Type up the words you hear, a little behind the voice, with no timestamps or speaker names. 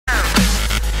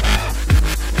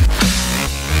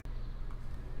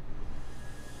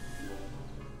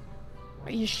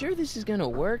Are you sure this is gonna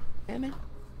work, Emmett?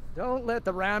 Don't let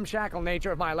the ramshackle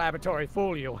nature of my laboratory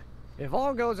fool you. If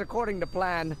all goes according to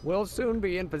plan, we'll soon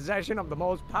be in possession of the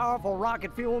most powerful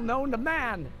rocket fuel known to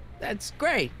man. That's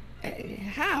great.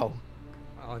 How?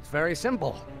 Well, it's very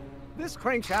simple. This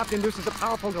crankshaft induces a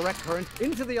powerful direct current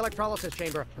into the electrolysis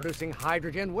chamber, producing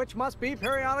hydrogen, which must be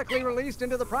periodically released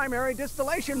into the primary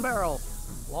distillation barrel.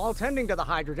 While tending to the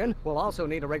hydrogen, we'll also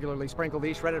need to regularly sprinkle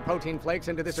these shredded protein flakes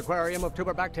into this aquarium of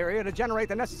tuber bacteria to generate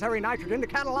the necessary nitrogen to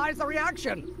catalyze the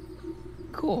reaction.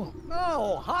 Cool.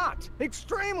 Oh, hot!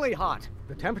 Extremely hot!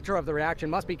 The temperature of the reaction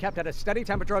must be kept at a steady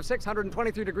temperature of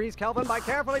 623 degrees Kelvin by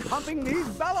carefully pumping these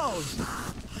bellows.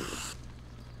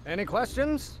 Any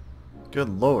questions? Good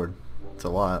lord. It's a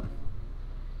lot.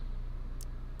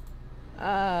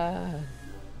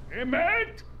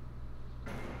 Emmett?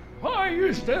 Why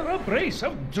is there a brace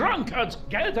of drunkards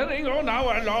gathering on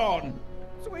our lawn?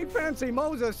 Sweet fancy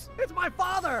Moses, it's my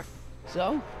father!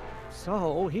 So?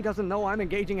 So, he doesn't know I'm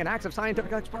engaging in acts of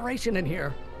scientific exploration in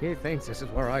here. He thinks this is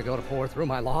where I go to pore through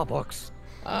my law books.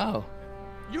 Oh.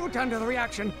 You tend to the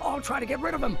reaction, I'll try to get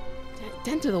rid of him.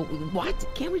 Tend to the what?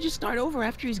 Can't we just start over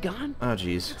after he's gone? Oh,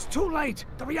 jeez. It's too late.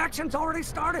 The reaction's already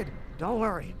started. Don't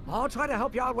worry. I'll try to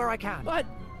help you out where I can. But...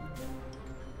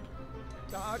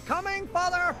 coming,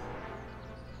 father!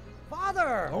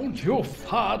 Father! Don't you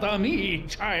father me,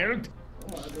 child.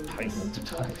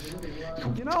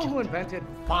 You know who invented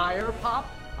fire, Pop?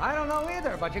 I don't know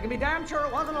either, but you can be damn sure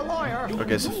it wasn't a lawyer.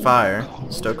 Okay, so fire.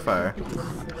 Stoke fire.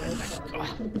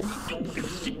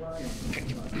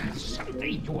 Someday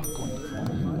you are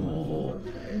going.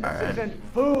 This Alright.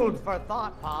 isn't food for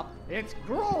thought, Pop. It's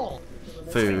gruel.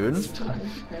 Food.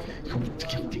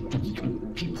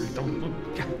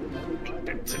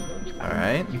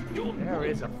 Alright. There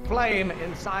is a flame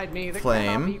inside me that Flame.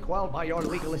 cannot be quelled by your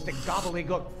legalistic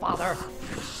gobbledygook, father.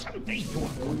 Someday you are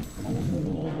going.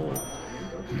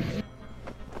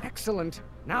 Excellent.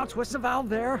 Now twist the valve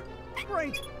there.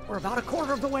 Great. We're about a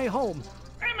quarter of the way home.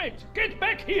 Emmett, get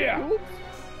back here!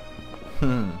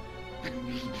 You're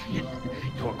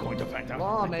going to find out.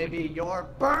 Law may be your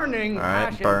burning All right,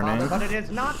 passion, burning. Father, but it is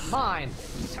not mine.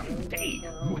 Someday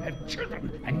you have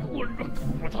children and you will look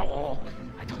with all.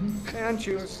 I don't Can't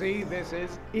you see this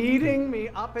is eating me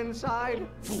up inside?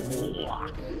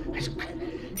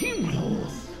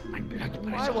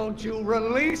 Why won't you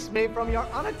release me from your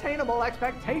unattainable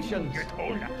expectations?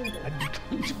 Oh,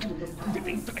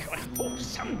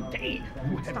 someday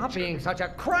you have Stop being such a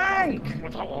crank!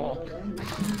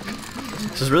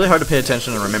 This is really hard to pay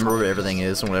attention and remember where everything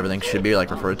is and what everything should be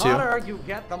like referred The to. hotter you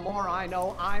get, the more I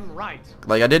know I'm right.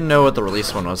 Like I didn't know what the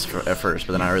release one was at first,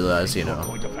 but then I realized, you know,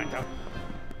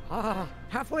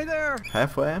 Halfway there.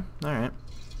 halfway. All right.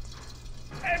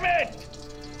 Emmett!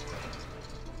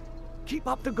 Keep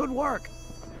up the good work.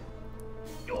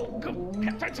 You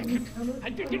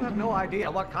have no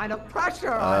idea what kind of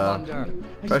pressure I'm under.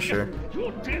 Pressure.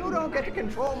 You don't get to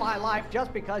control my life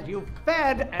just because you've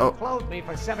fed and clothed me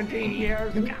for 17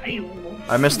 years.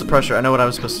 I missed the pressure. I know what I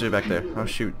was supposed to do back there. Oh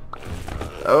shoot.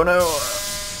 Oh no.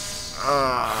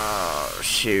 Oh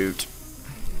shoot.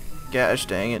 Gosh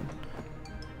dang it.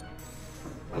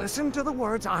 Listen to the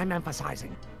words I'm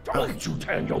emphasizing. Don't you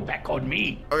turn your back on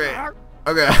me. Okay.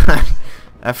 Okay.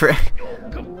 After.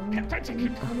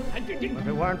 If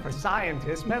it weren't for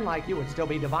scientists, men like you would still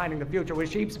be divining the future with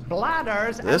sheep's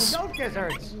bladders This? and goat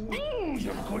gizzards.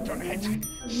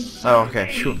 Oh,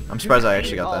 okay. Shoot. I'm surprised I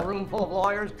actually A got that. room full of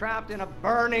lawyers trapped in a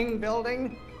burning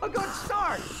building. A good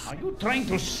start. Are you trying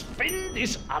to spin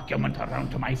this argument around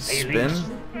to my Spin? failings?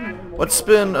 What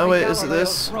spin? Oh wait, is it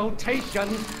this? Rotation.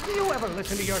 Do you ever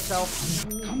listen to yourself?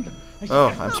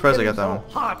 Oh, I'm surprised I got that So one.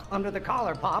 hot under the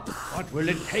collar, Pop. What will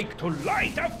it take to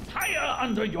light a fire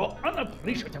under your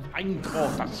unappreciative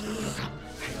hindquarters?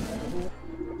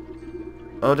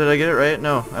 Oh, did I get it right?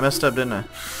 No, I messed up, didn't I?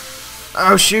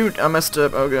 Oh shoot, I messed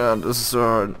up. Oh god, this is so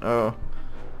hard. Oh.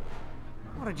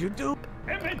 What did you do?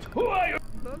 Emmett, who are you?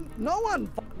 No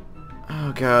one.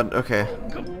 Oh god, okay. I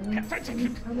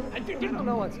don't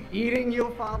know what's eating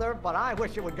you, Father, but I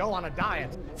wish you would go on a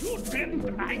diet. You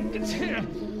didn't. I can see.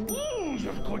 Ooh,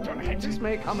 you're good on it. This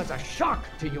may come as a shock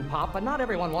to you, Pop, but not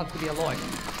everyone wants to be a lawyer.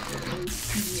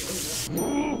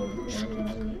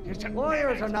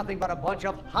 Lawyers are nothing but a bunch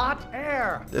of hot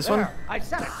air. This There, one? I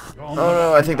said it. Oh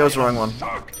no, I think that was the wrong one.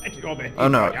 Oh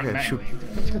no, okay, okay, shoot.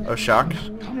 Oh, shocked?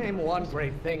 Name one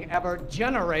great thing ever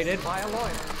generated by a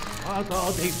lawyer. What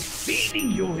are they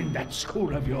feeding you in that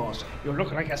school of yours? You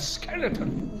look like a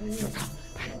skeleton.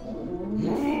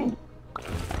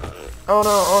 Oh no,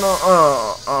 oh no,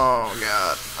 oh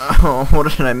god. Oh, what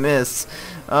did I miss?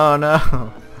 Oh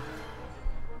no.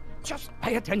 Just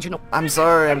Pay attention. I'm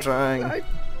sorry, I'm trying.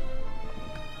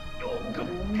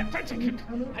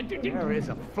 There is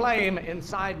a flame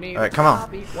inside me. All right, come on.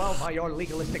 Not be quelled by your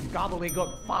legalistic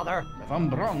gobbledygook, father. Von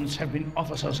Brauns have been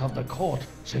officers of the court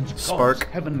since Spark.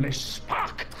 God's heavenly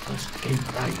spark first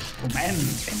gave rise to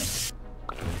man's image.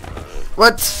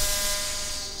 What?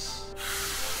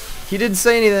 He didn't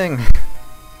say anything.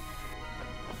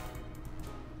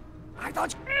 I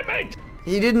thought Emmett!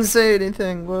 He didn't say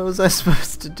anything. What was I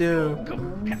supposed to do?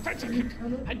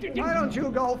 Why don't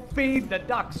you go feed the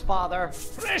ducks, father?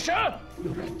 Pressure?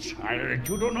 You're a child.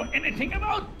 You don't know anything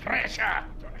about pressure.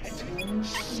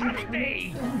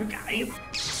 Someday, you guys.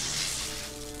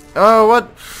 Oh, what?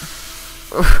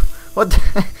 What?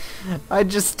 I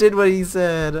just did what he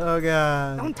said. Oh,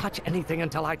 God. Don't touch anything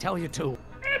until I tell you to.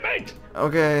 Emmett!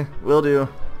 Okay, will do.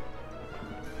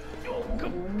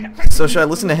 So should I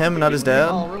listen to him and not his A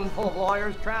dad? room full of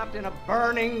lawyers trapped in a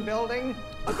burning building.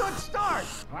 A good start.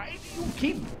 Why do you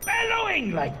keep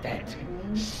bellowing like that?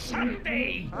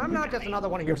 Someday. I'm not just another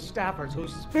one of your staffers who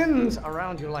spins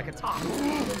around you like a top.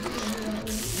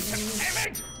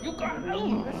 Emmett, you got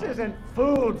This isn't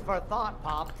food for thought,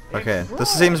 Pop. Okay, It's this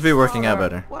seems to be working out father.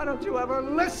 better. Why don't you ever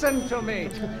listen to me?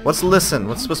 What's listen?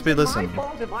 What's supposed to be My listen?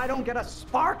 fault if I don't get a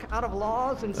spark out of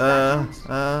laws and statutes.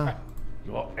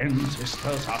 Your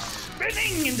ancestors are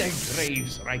spinning in their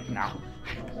graves right now.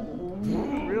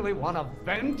 You really want to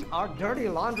vent our dirty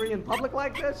laundry in public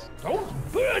like this? Don't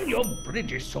burn your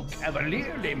bridges so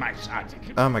cavalierly, my son.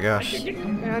 Oh my gosh.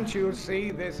 Can't you see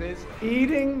this is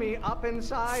eating me up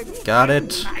inside? Got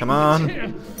it. Come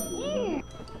on.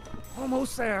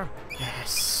 Almost there.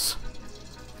 Yes.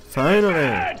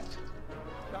 Finally.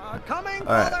 Coming,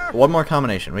 Alright, brother. one more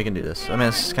combination. We can do this. I mean,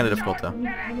 it's kind of difficult though.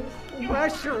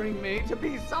 Pressuring me to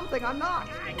be something I'm not.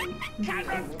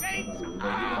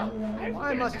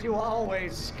 Why must you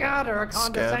always scatter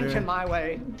condescension my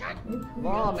way?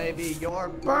 Law may be your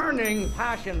burning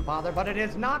passion, father, but it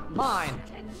is not mine.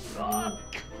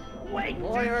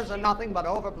 Lawyers are nothing but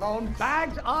overblown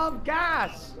bags of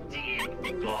gas.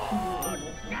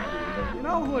 You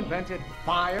know who invented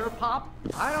fire, Pop?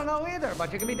 I don't know either,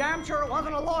 but you can be damn sure it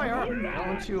wasn't a lawyer.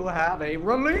 Don't you have a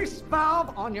release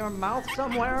valve on your mouth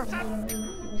somewhere?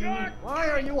 Why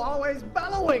are you always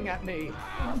bellowing at me?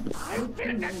 Oh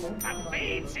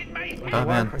Well,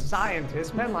 man. for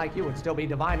scientists, men like you would still be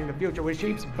divining the future with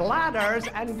sheep's bladders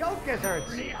and goat gizzards.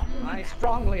 I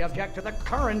strongly object to the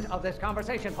current of this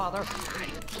conversation, Father.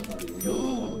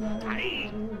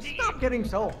 Stop getting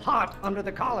so hot under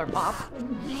the collar, Pop.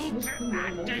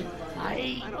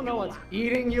 I don't know what's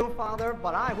eating you, Father,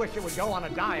 but I wish you would go on a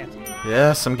diet.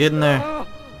 Yes, I'm getting there.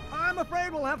 I'm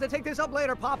afraid we'll have to take this up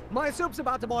later, Pop. My soup's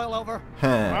about to boil over.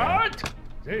 What?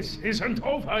 This isn't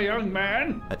over, young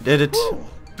man. I did it.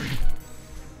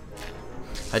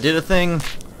 I did a thing.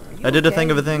 I did a thing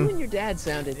of a You thing. and your dad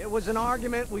sounded. It was an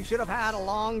argument we should have had a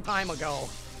long time ago.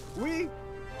 We...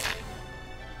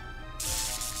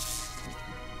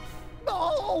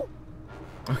 No!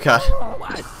 Oh god.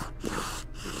 What?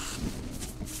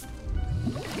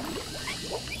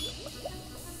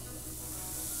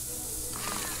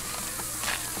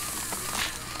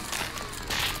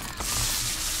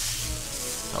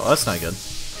 Oh, that's not good.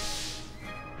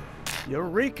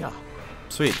 Eureka!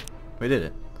 Sweet. We did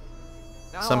it.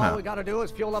 Now Somehow. all we gotta do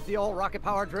is fuel up the old rocket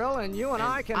power drill and you and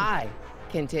I can... I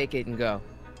can take it and go.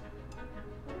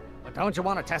 But don't you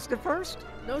want to test it first?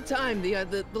 No time.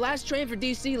 The last train for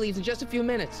DC leaves in just a few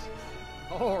minutes.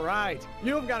 All right.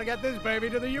 You've got to get this baby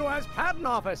to the U.S. Patent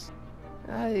Office.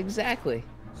 Exactly.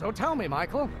 So tell me,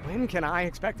 Michael, when can I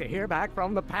expect to hear back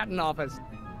from the Patent Office?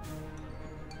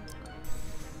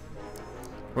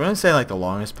 We're gonna say like the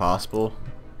longest possible.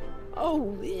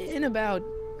 Oh, in about,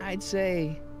 I'd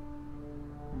say...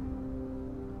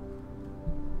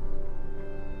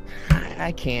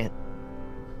 I can't.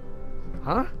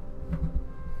 Huh?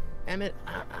 Emmett,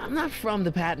 I'm not from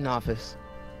the patent office.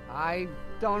 I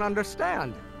don't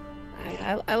understand.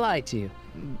 I lied to you.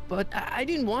 But I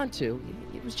didn't want to.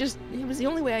 It was the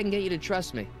only way I can get you to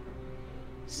trust me.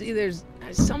 See, there's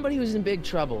somebody who's in big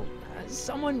trouble.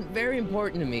 Someone very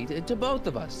important to me, to both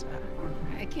of us.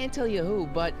 I can't tell you who,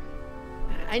 but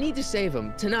I need to save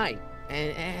him tonight.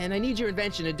 And I need your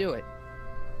invention to do it.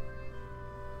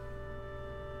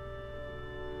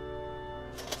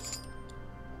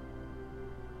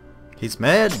 He's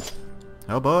mad.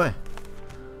 Oh boy.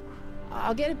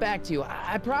 I'll get it back to you,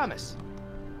 I promise.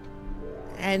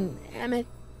 And, Emmett,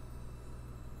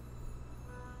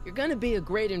 you're gonna be a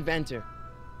great inventor.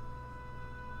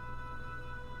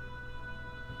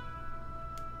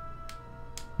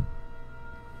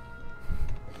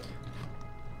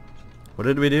 What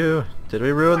did we do? Did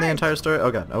we ruin the entire story? Oh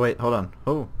god. Oh wait, hold on.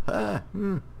 Oh.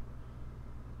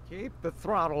 Keep the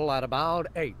throttle at about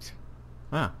 8.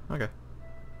 Ah, okay.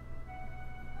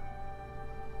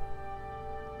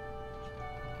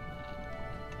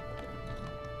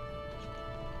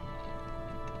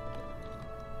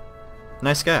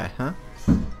 Nice guy, huh?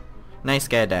 Nice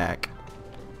guy, Doc.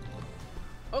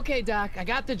 Okay, Doc, I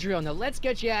got the drill. Now let's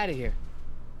get you out of here.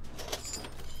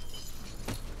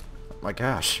 Oh my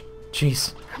gosh.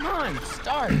 Jeez. Come on,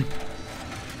 start.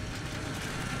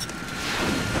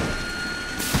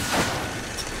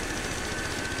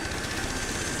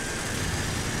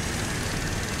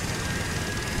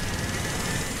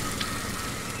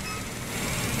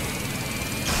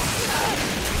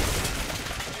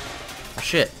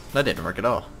 Shit, that didn't work at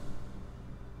all.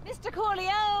 Mr.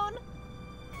 Corleone!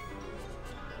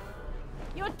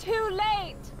 You're too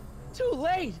late! Too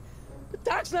late? But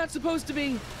Doc's not supposed to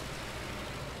be...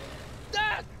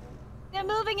 Doc! They're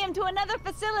moving him to another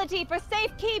facility for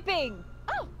safekeeping!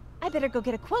 Oh, I better go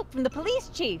get a quote from the police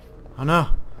chief. Oh no.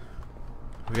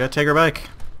 We gotta take her back.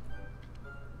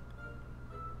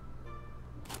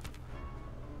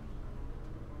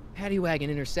 Paddy wagon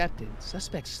intercepted.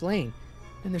 Suspect slain.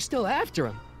 And they're still after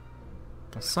him.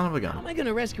 Son of a How am gun. I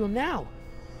gonna rescue him now?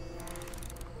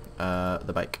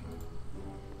 The bike.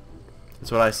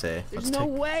 That's what I say. There's Let's no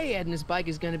take... way Ed and his bike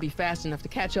is gonna be fast enough to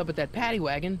catch up with that paddy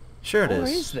wagon. Sure it Or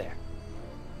is. is there?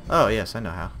 Oh yes, I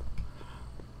know how.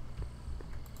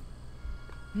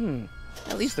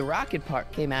 At least the rocket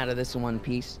part came out of this in one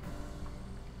piece.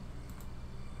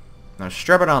 Now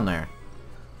strap it on there.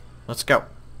 Let's go.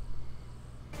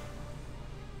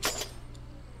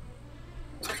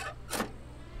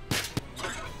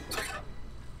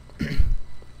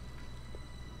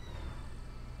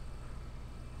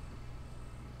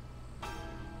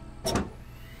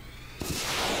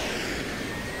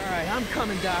 Alright, I'm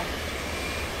coming, Doc.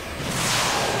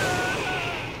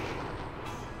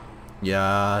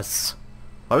 Yes.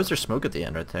 Why was there smoke at the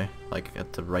end right there? Like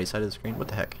at the right side of the screen? What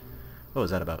the heck? What was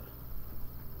that about?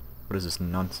 What is this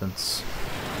nonsense?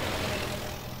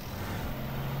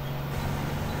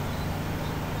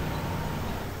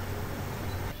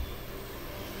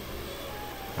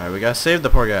 Alright, we gotta save the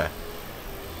poor guy.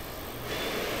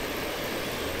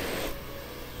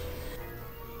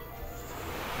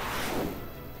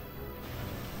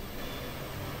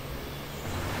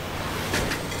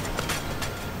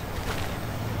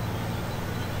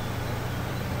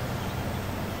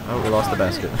 Oh, we lost the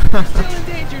basket. You're still in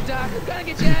danger, Doc. I've gotta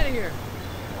get you out of here.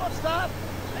 What's that?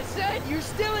 I said you're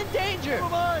still in danger. Never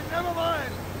mind, never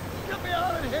mind. Get me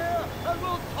out of here, and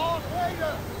we'll talk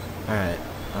later. Alright,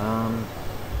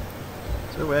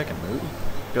 is there a way I can move?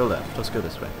 Go left, let's go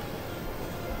this way.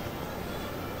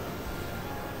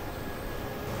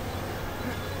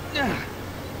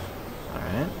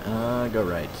 Alright, go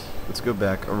right. Let's go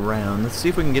back around. Let's see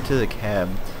if we can get to the cab.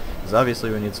 Because obviously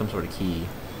we need some sort of key.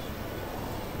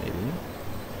 Maybe.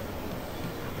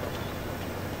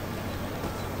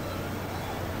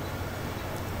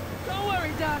 Don't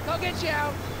worry, Doc. I'll get you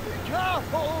out. Be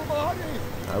careful, buddy.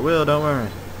 I will, don't worry.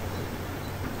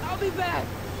 I'll be back.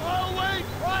 I'll wait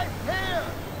right here.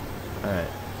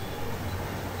 Alright.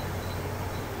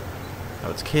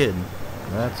 Oh, it's Kid.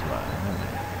 That's why.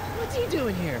 Alright. What's he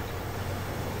doing here?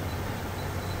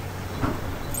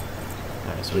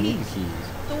 Alright, so we need the Keys. keys.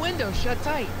 The window's shut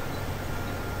tight.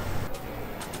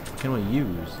 What can we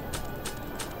use? Is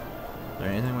there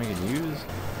anything we can use?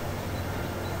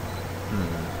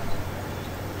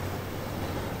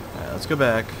 Alright, let's go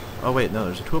back. Oh wait, no,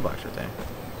 there's a toolbox right there.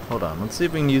 Hold on, let's see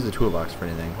if we can use the toolbox for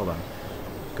anything. Hold on.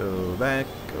 Go back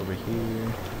over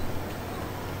here.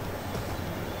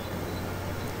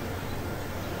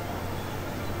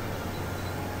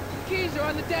 The keys are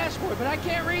on the dashboard, but I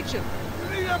can't reach them. You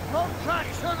need a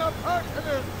protraction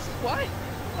appurtenance. What?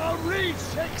 A reach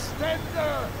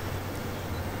extender.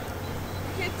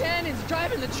 Kid Tannen's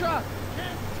driving the truck.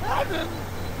 Cannon.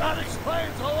 That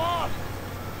explains a lot.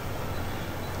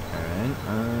 Alright,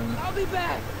 I'll be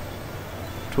back.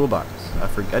 toolbox. I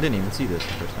didn't even see this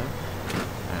the first time.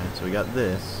 Alright, so we got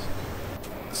this.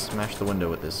 Let's smash the window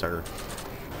with this sucker.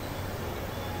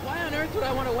 Why on earth would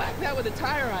I want to whack that with a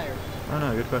tire iron? Oh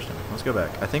no, good question. Let's go back.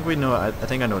 I think we know. I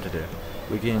think I know what to do.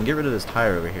 We can get rid of this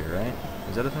tire over here, right?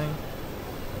 Is that a thing?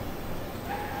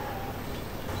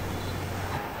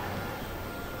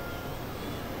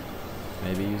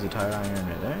 Maybe use a tire iron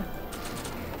right there.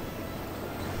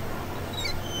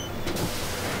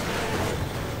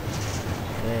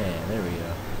 Yeah, there we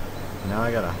go. Now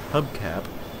I got a hubcap.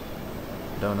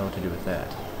 Don't know what to do with that.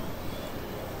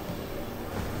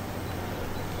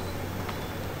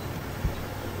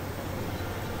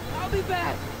 I'll be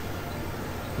back.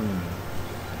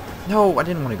 No, I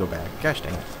didn't want to go back. Gosh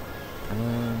dang it.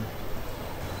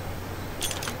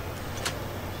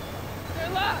 They're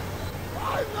locked.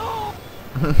 I know!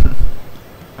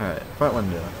 Alright, front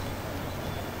window.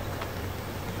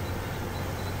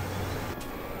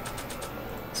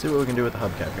 Let's see what we can do with the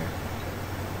hubcap here.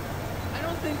 I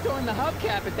don't think throwing the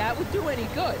hubcap at that would do any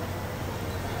good.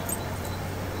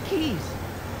 Keys.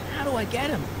 How do I get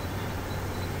them?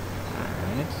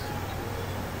 Alright.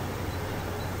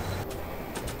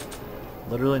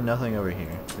 Literally nothing over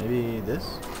here. Maybe this?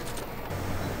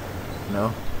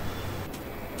 No.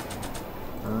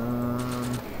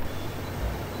 Alright,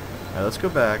 let's go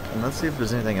back and let's see if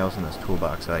there's anything else in this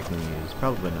toolbox that I can use.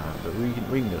 Probably not, but we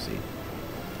can go see.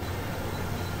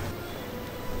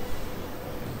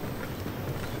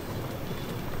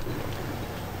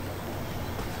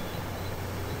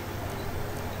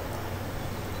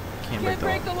 Can't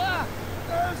break the lock.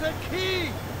 There's a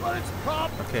key, but it's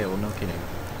propped. Okay, well, no kidding.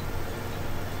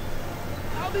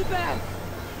 I'll be back.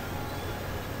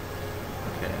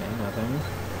 Okay, nothing.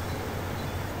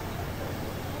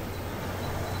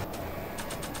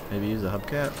 Maybe use the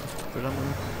hubcap or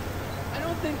something? I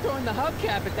don't think throwing the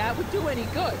hubcap at that would do any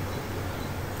good.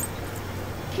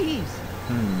 Keys.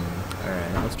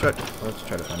 Alright, let's try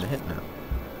to find a hint now.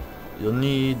 You'll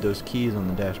need those keys on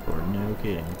the dashboard, no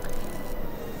kidding.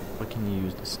 What can you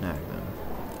use to snag them?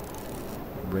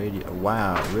 Radio.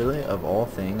 Wow, really? Of all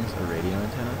things, a radio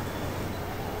antenna?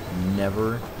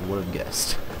 Never would have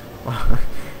guessed.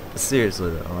 Seriously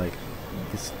though, like,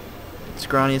 this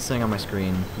scrawniest thing on my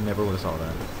screen, never would have saw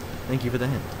that. Thank you for the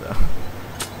hint though.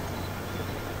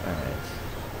 Alright.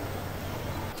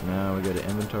 So now we go to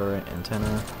inventory,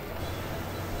 antenna,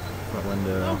 front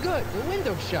window. Oh good, the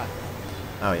window's shut.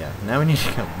 Oh yeah, now we need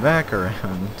to come back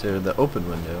around to the open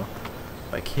window.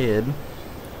 By kid.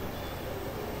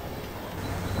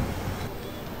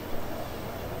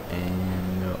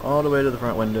 And go all the way to the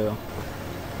front window.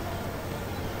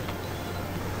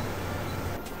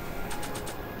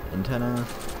 Antenna.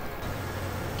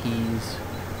 Keys.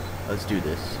 Let's do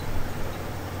this.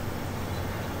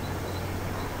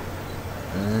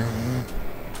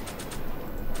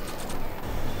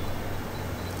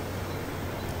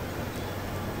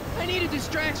 I need a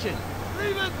distraction.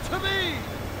 Leave it to me!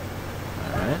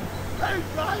 Alright. Hey,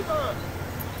 driver!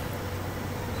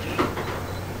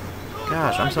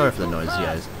 Gosh, I'm sorry for the noise, you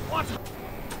guys. What?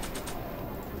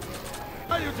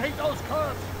 How do you take those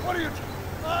curves? What do you...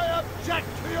 I object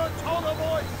to your tone of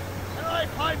voice, and I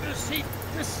find this seat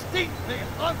distinctly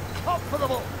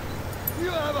uncomfortable. Do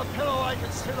you have a pillow I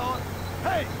can sit on?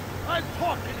 Hey, I'm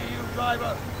talking to you,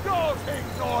 driver. Don't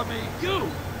ignore me.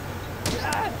 You!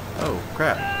 Oh,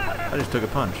 crap. I just took a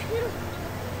punch.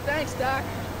 Thanks, Doc.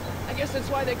 I guess that's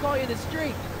why they call you the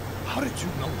street. How did you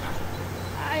know that?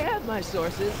 I have my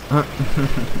sources.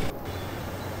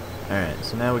 Alright,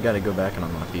 so now we gotta go back and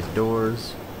unlock these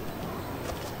doors.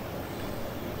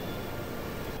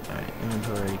 Alright,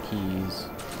 inventory, keys.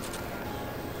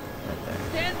 Right there.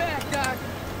 Stand back, Doc.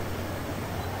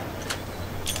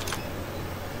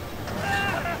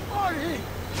 Marty!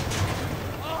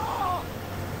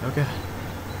 Okay.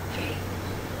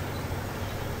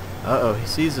 Uh-oh, he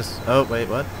sees us. Oh, wait,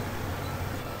 what?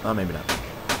 Oh, maybe not.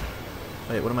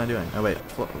 Wait, what am I doing? Oh, wait.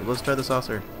 Let's try the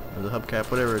saucer. Or the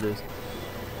hubcap, whatever it is.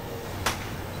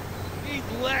 Eat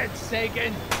lead,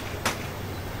 Sagan!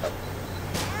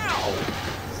 Ow!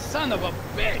 Son of a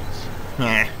bitch!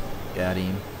 Got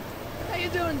him. How you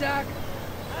doing, Doc?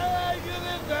 Hey, get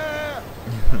in there!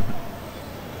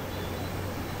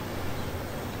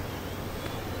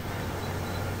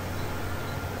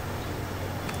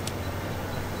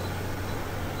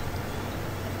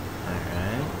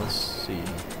 Alright, let's see.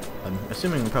 I'm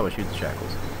assuming we'll probably shoot the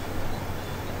shackles.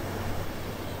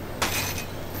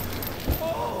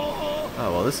 Oh,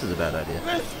 well, this is a bad idea.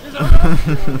 This is a...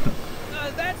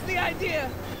 That's the idea.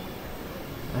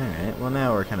 Alright, well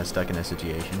now we're kind of stuck in a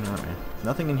situation, aren't we?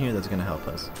 Nothing in here that's going to help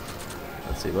us.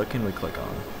 Let's see, what can we click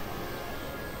on?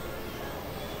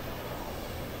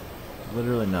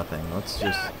 Literally nothing. Let's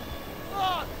just...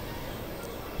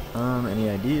 any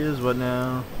ideas? What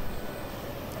now?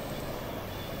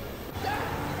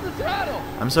 The throttle.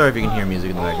 I'm sorry if you can hear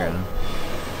music in the background.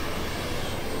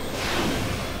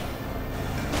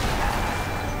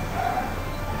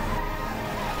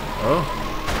 Oh?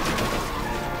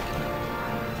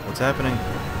 What's happening?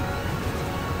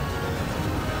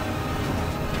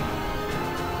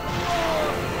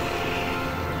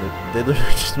 They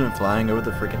literally just went flying over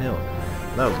the freaking hill.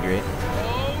 That was great.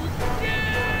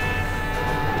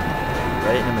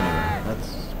 Right in the middle. That's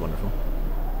wonderful.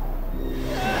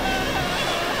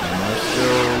 And we're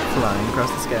still flying across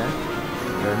the sky,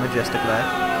 very majestic like,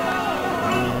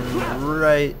 and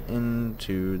right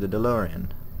into the DeLorean.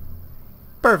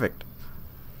 Perfect.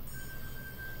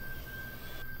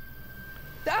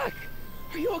 Doc,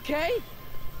 are you okay?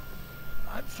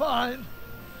 I'm fine.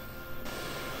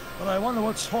 But I wonder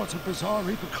what sorts of bizarre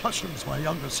repercussions my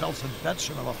younger self's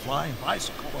invention of a flying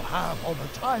bicycle will have on the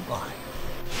timeline.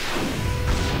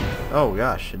 Oh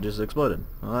gosh, it just exploded.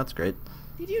 Well, that's great.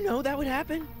 Did you know that would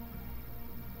happen?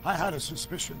 I had a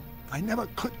suspicion. I never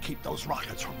could keep those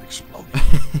rockets from exploding.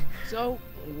 So,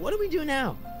 what do we do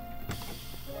now?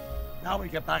 Now we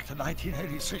get back to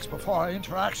 1986 before our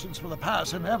interactions with the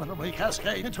past inevitably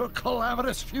cascade into a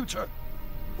calamitous future.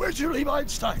 Where'd you leave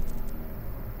Einstein?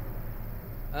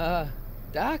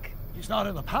 Doc? He's not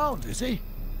in the pound, is he?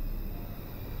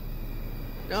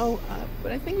 No,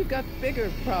 but I think we've got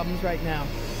bigger problems right now.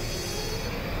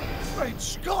 Great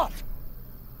Scott!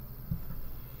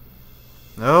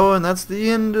 Oh, and that's the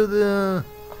end of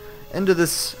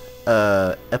this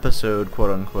episode, quote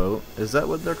unquote. Is that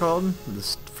what they're called?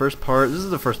 This first part. This is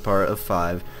the first part of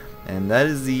 5, and that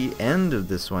is the end of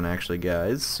this one, actually,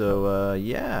 guys. So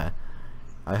yeah,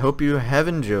 I hope you have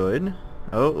enjoyed.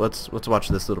 Oh, let's watch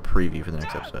this little preview for the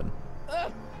next episode.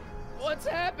 What's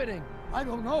happening? I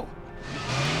don't know.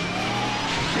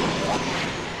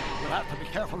 We'll have to be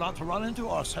careful not to run into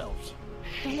ourselves.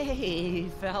 Hey,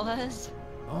 fellas.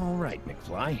 All right,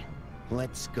 McFly.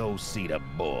 Let's go see the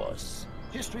boss.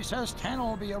 History says Tanner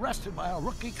will be arrested by a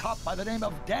rookie cop by the name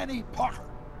of Danny Parker.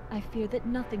 I fear that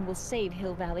nothing will save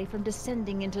Hill Valley from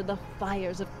descending into the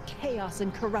fires of chaos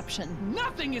and corruption.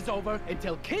 Nothing is over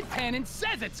until Kid Tannen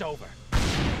says it's over.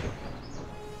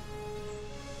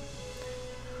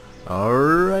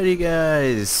 Alrighty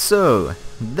guys, so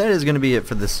that is going to be it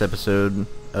for this episode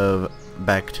of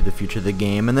Back to the Future the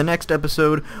game. In the next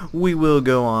episode we will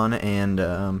go on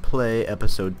and play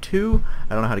episode 2.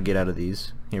 I don't know how to get out of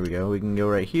these. Here we go, we can go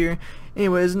right here.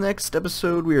 Anyways, next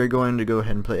episode we are going to go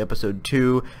ahead and play episode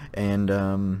 2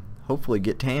 and hopefully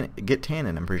get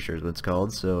Tannen, I'm pretty sure is what it's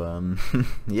called. So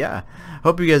yeah,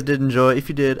 hope you guys did enjoy. If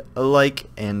you did, a like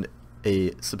and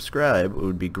a subscribe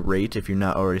would be great if you're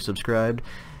not already subscribed.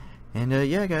 And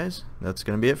yeah guys, that's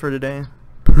gonna be it for today.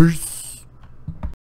 Peace.